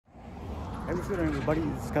Hey, what's good everybody,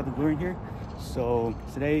 it's Scott the Blue here. So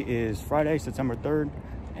today is Friday, September 3rd,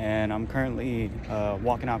 and I'm currently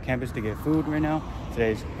walking out campus to get food right now.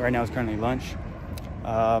 Right now is currently lunch.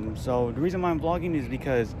 So the reason why I'm vlogging is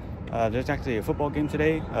because there's actually a football game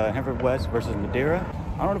today, Hanford West versus Madera.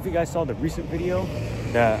 I don't know if you guys saw the recent video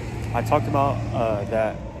that I talked about,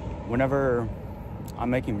 that whenever I'm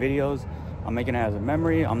making videos, I'm making it as a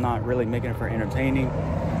memory. I'm not really making it for entertaining.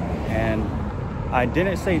 And I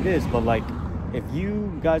didn't say this, but like, if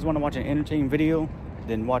you guys want to watch an entertaining video,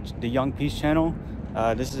 then watch the Young Peace channel.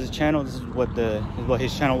 This is his channel. This is what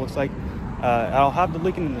his channel looks like. I'll have the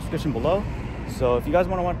link in the description below. So if you guys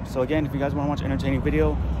want to watch, if you guys want to watch an entertaining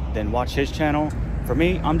video, then watch his channel. For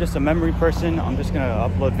me, I'm just a memory person. I'm just gonna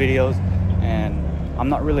upload videos, and I'm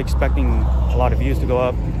not really expecting a lot of views to go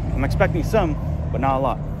up. I'm expecting some, but not a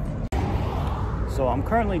lot. So I'm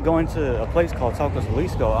currently going to a place called Taco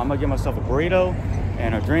Jalisco. I'm gonna get myself a burrito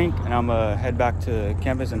and a drink, and I'm gonna head back to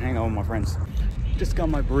campus and hang out with my friends. Just got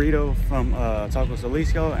my burrito from Taco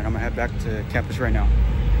Jalisco, and I'm gonna head back to campus right now.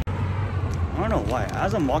 I don't know why,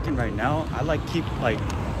 as I'm walking right now, I keep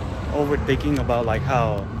overthinking about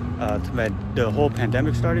how the whole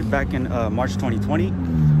pandemic started back in March 2020.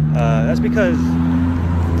 That's because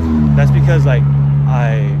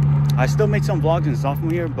I still made some vlogs in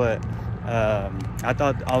sophomore year, but I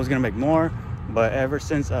thought I was gonna make more. But ever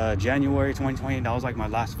since January 2020, that was my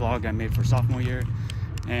last vlog I made for sophomore year.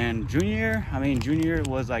 And junior year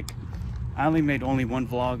was I only made one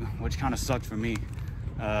vlog, which kind of sucked for me.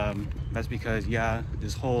 That's because, yeah,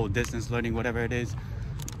 this whole distance learning, whatever it is.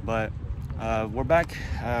 But we're back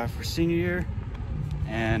for senior year,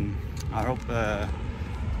 and I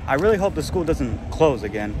really hope the school doesn't close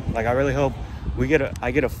again. I really hope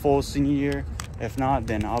I get a full senior year. If not,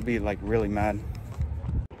 then I'll be really mad.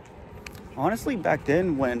 Honestly, back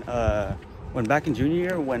then when back in junior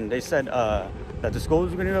year, when they said that the school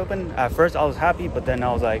was going to open, at first I was happy, but then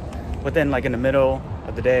I was in the middle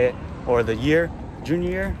of the day or the year, junior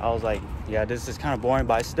year, I was like, yeah, this is kind of boring,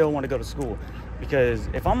 but I still want to go to school. Because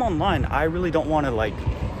if I'm online, I really don't want to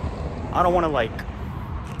I don't want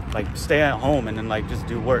to stay at home and then just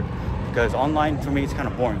do work, because online for me it's kind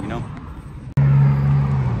of boring, you know.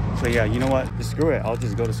 So yeah, you know what, just screw it, I'll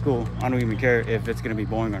just go to school. I don't even care if it's gonna be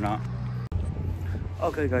boring or not.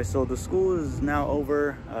 Okay guys, so the school is now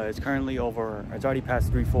over. It's currently over, it's already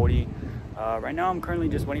past 3:40. Right now I'm currently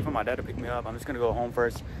just waiting for my dad to pick me up. I'm just gonna go home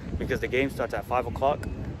first because the game starts at 5 o'clock.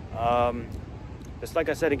 Just like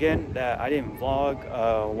I said again, that I didn't vlog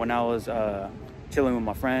when I was chilling with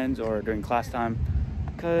my friends or during class time,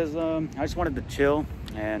 because I just wanted to chill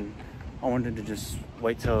and I wanted to just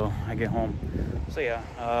wait till I get home. So yeah,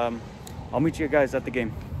 I'll meet you guys at the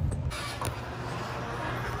game.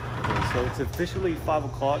 Okay, so it's officially 5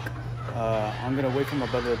 o'clock. I'm gonna wait for my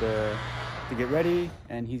brother to get ready,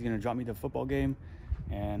 and he's gonna drop me to the football game,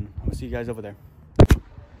 and I'm gonna see you guys over there.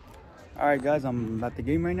 All right guys, I'm at the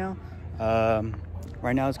game right now.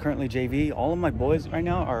 Right now it's currently JV. All of my boys right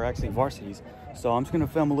now are actually varsities. So I'm just gonna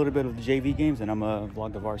film a little bit of the JV games, and I'm gonna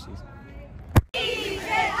vlog the varsities.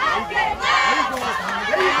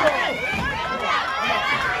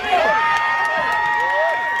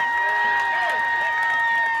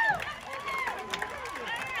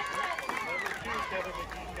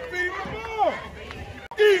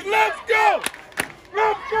 Let's go!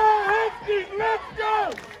 Let's go, Huskies! Let's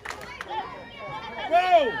go!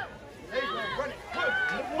 Go!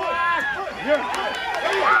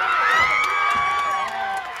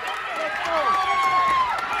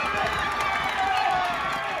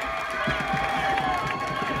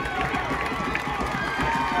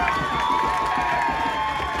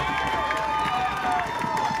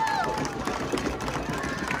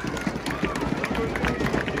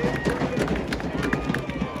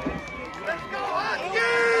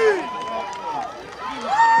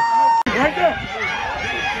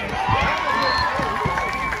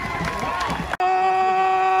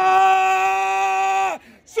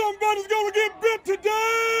 Somebody's gonna get bit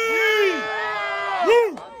today!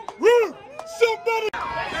 Woo! Woo! Somebody!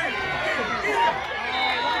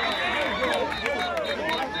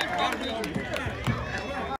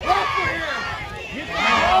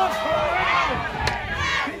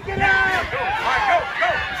 Get out! All right,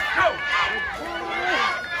 go!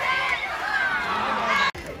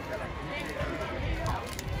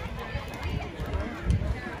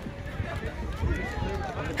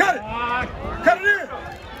 Cut it! Cut it in!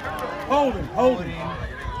 Hold him!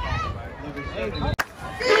 Defense!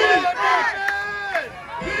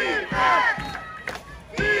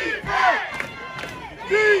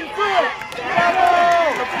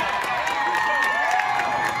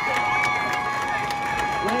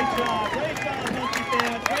 Great job, Husky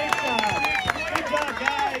fans. Great job. Good job,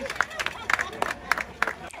 guys.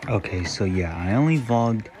 Okay, so yeah, I only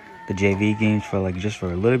vlogged the JV games for like just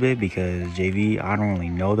for a little bit because JV, I don't really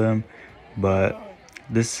know them. But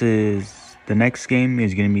this is, the next game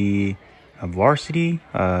is gonna be a varsity.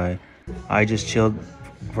 I just chilled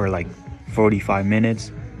for like 45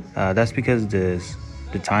 minutes. That's because the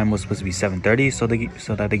time was supposed to be 7:30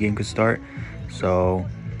 so that the game could start. So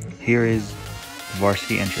here is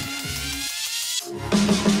varsity entrance.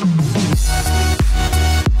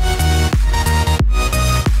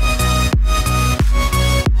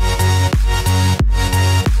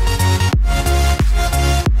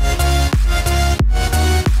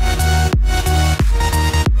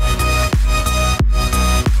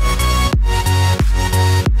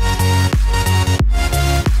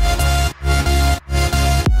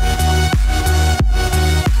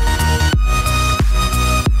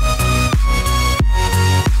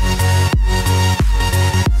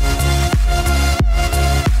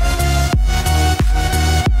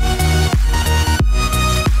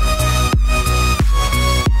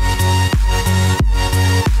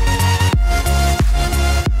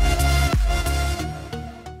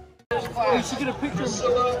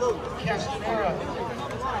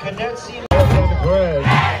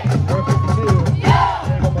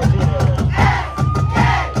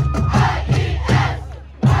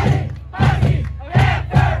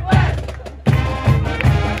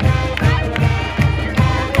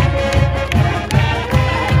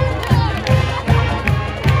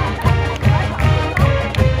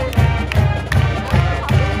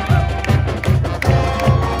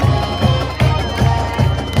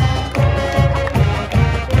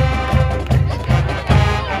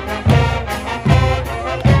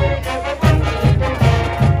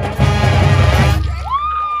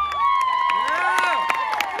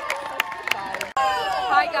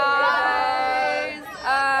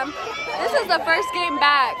 This is the first game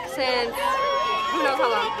back since who knows how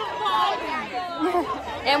long.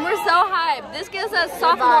 And we're so hyped. This gives us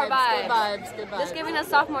sophomore vibes. Good vibes. This giving us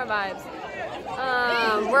sophomore vibes.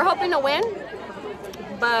 We're hoping to win,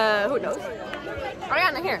 but who knows?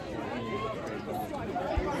 Ariana, here.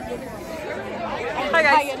 Hi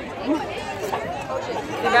guys.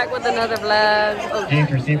 We're back with another vlog. Oh.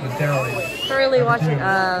 James received the salary. Currently watching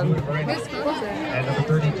And number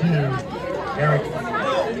 32, Eric.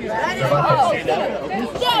 Oh.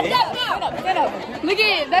 Stand up. Look at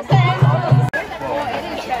it. That's the end.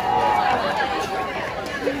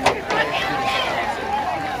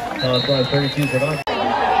 It's on 32 for us.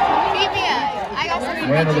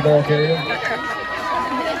 Randall the ball carrier.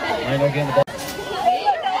 Randall getting the ball.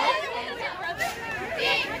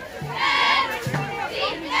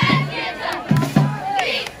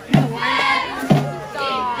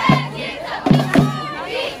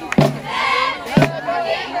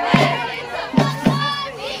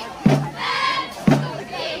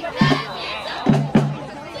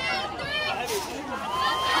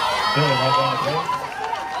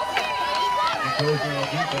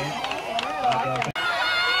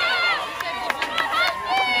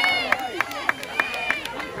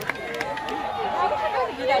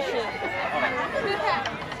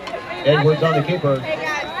 Edwards on the keeper.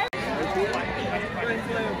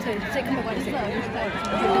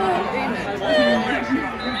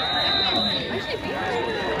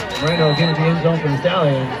 Moreno getting the end zone for the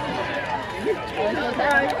Stallions.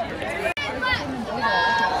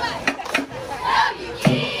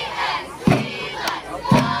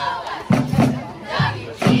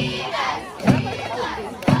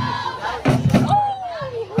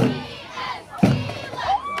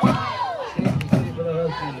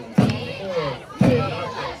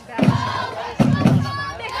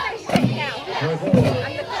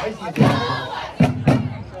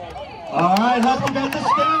 All right, Husky got to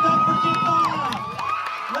stand up for kickoff.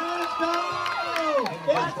 Let's go!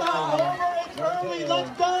 It's not over. It's early.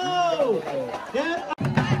 Let's go! Get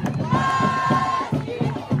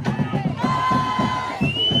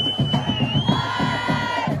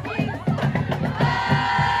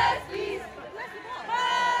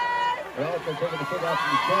They're also taking the kick out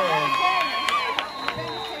from the 10.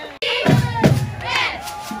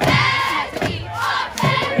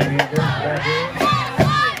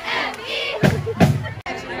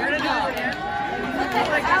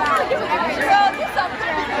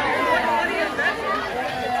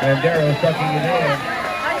 Madera sucking it in.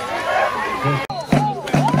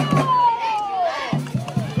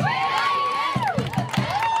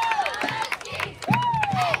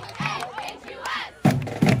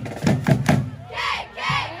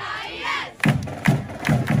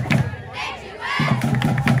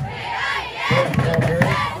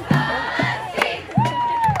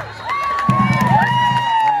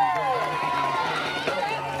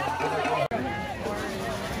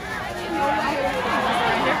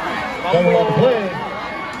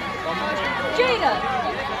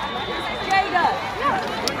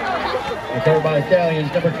 Recovered by the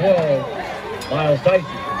Stallions, number 12, Miles Tyson.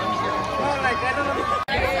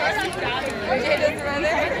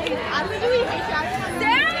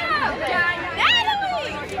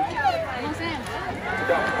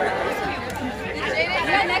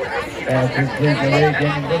 Pass complete to Ray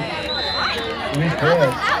Jenkins. Luis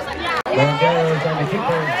Perez. Banderas on the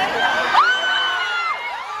keeper.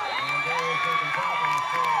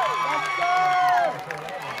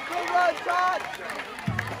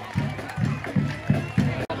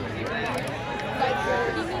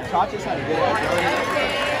 Just had a good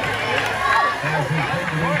Pass complete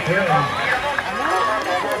to Luis Perez.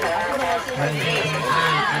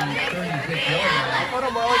 36-yard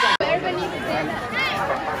line.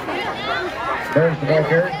 Burns the ball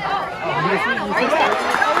carrier.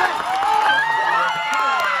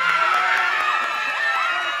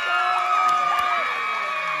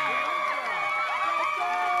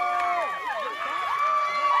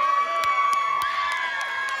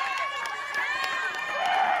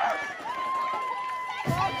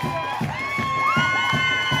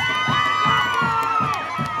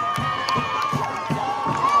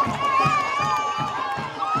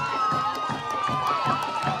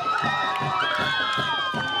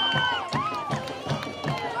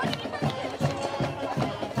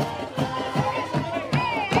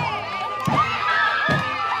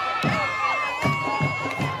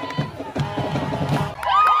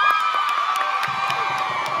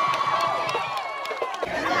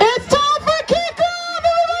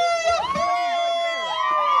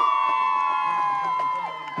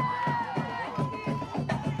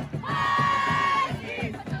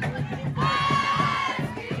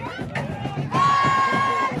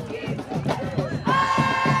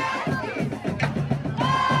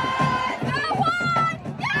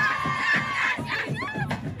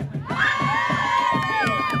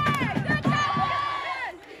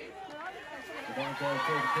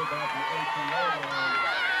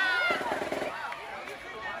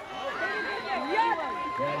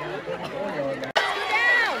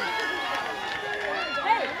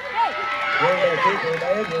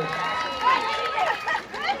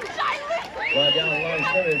 Well, down the line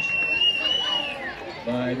scrimmage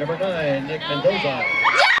by number 9, Nick Mendoza.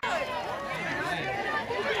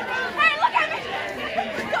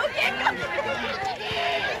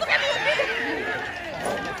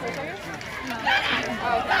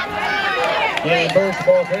 And Burns the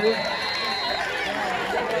ball carrier.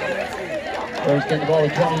 Burns getting the ball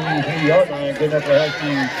at 23-yard line. Good enough for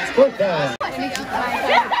Husky. First down.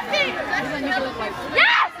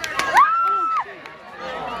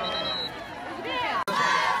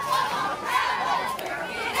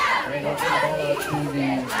 And he'll get the ball out to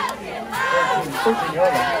the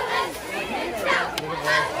 13-yard line.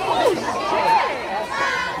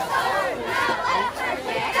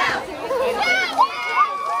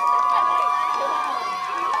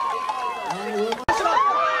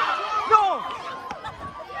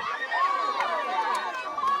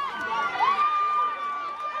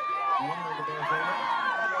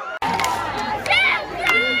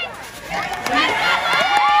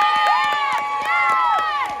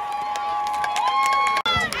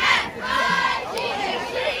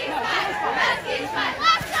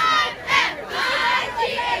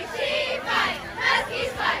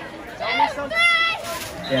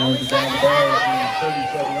 Down the ball at the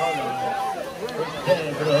 37-yard line. First and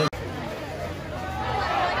 10 for the Huskies.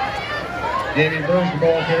 Damian Burns the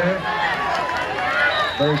ball carrier.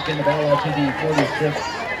 Burns getting the ball out to the 46.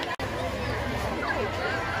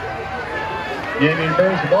 Damian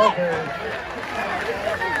Burns the ball carrier.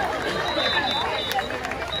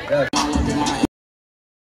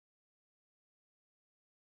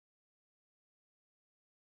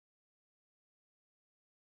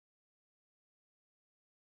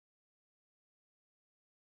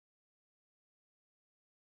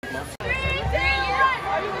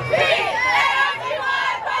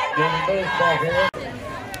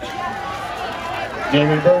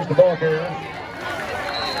 Damian Burns the ball carrier.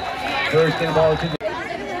 Burns getting the ball to the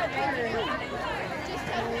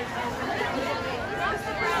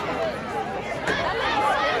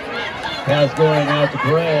pass going out to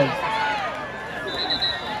Perez.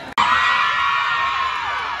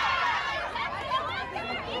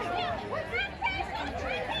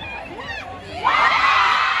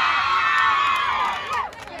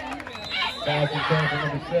 Pass is down to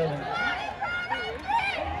number 7.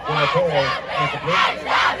 Torres, incomplete.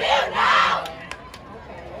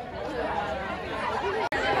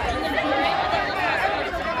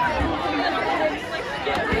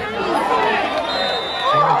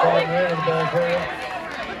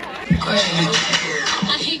 I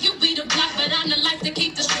hear you beat the block, but I'm the life to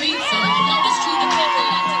keep the streets on.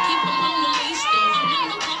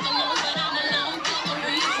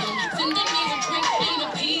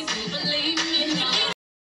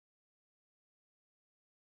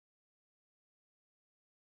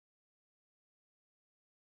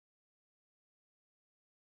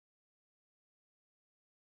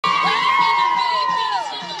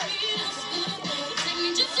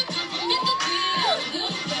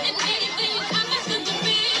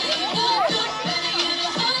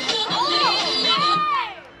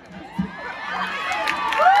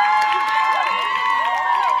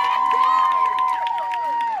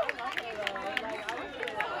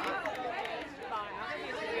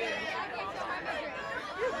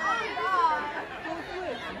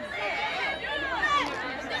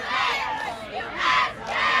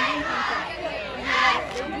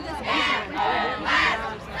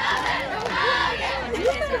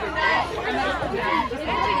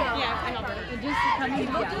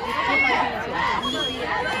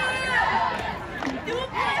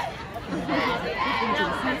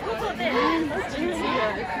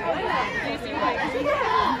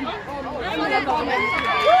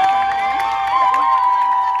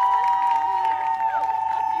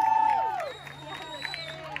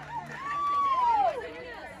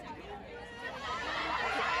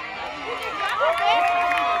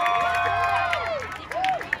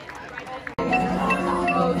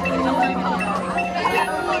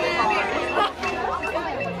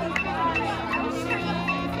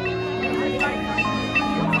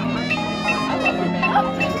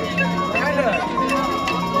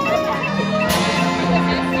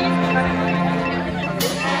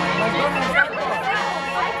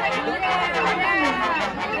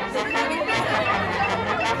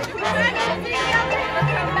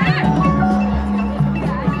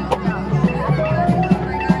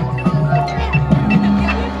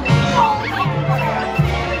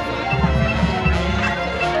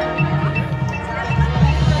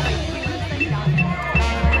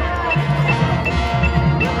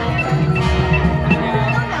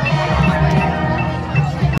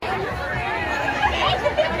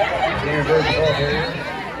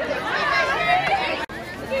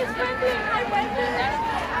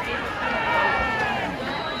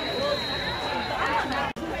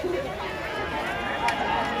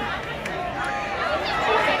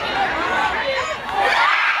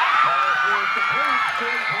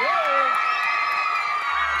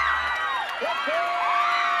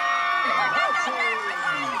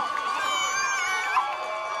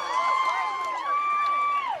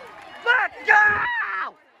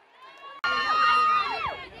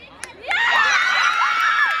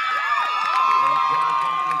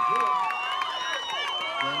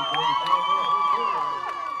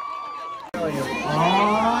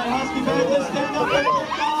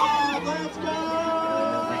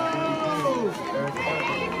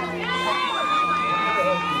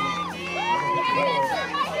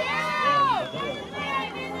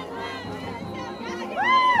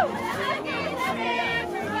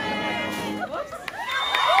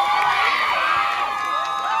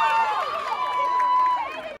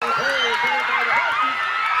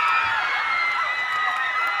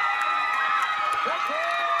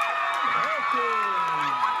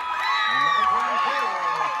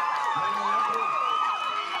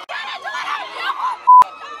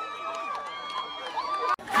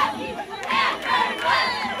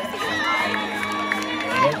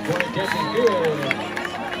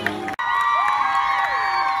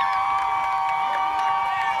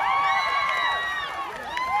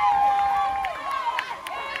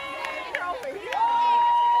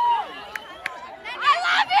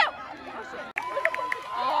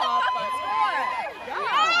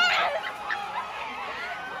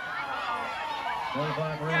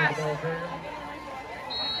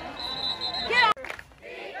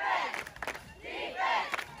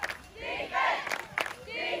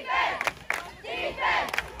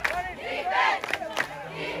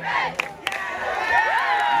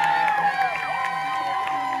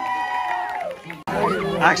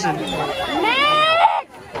 Action. Nick!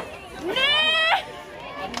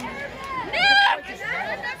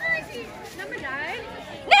 Number 9.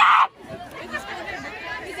 Nick!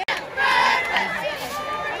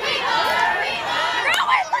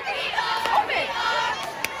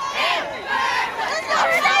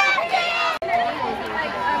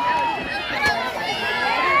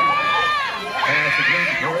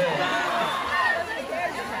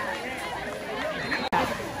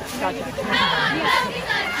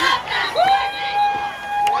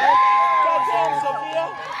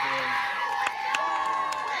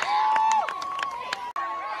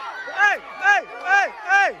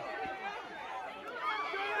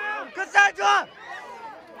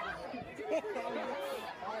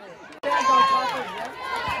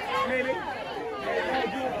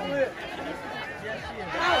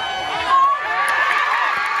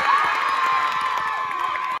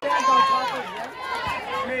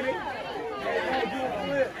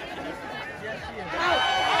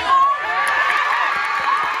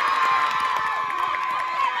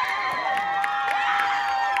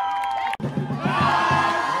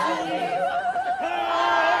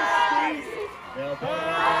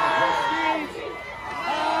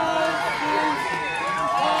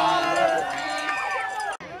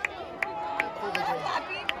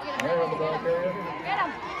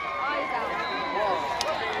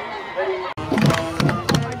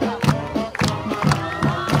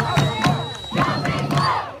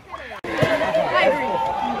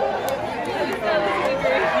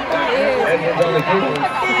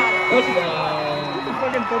 Touchdown.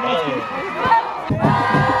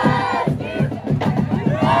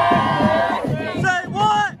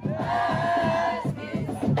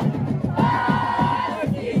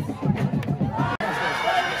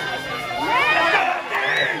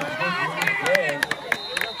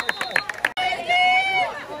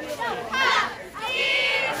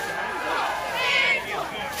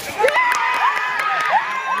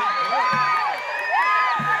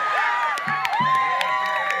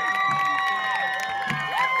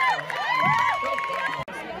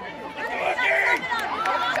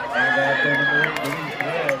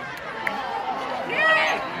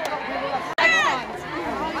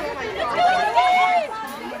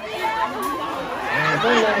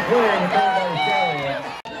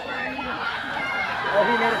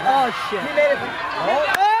 Oh shit. He made it. Oh,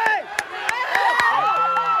 hey!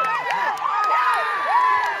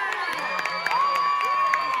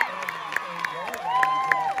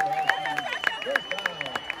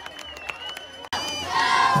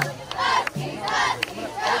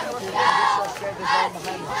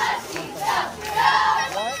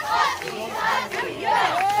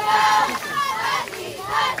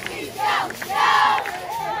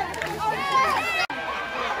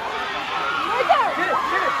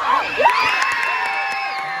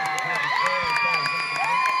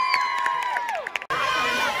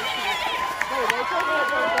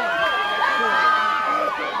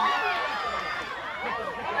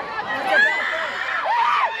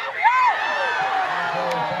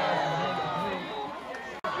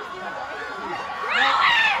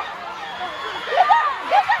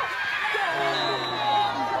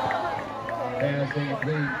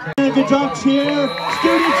 Good job, cheer.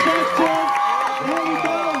 Student section. Here we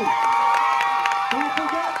go. Don't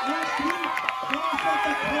forget, next week, dress up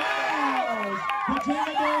the crowds.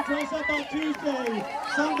 Pajama Day, dress up on Tuesday.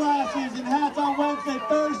 Sunglasses and hats on Wednesday,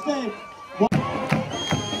 Thursday.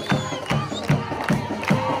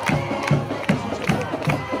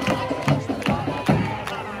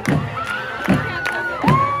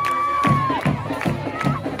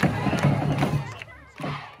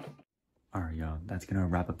 That's gonna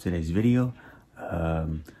wrap up today's video.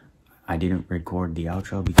 I didn't record the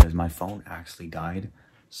outro because my phone actually died,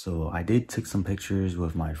 so I did take some pictures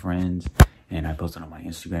with my friends and I posted on my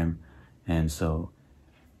Instagram. And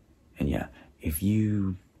yeah, if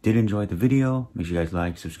you did enjoy the video, make sure you guys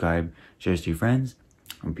like, subscribe, share it to your friends,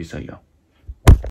 and peace out, y'all.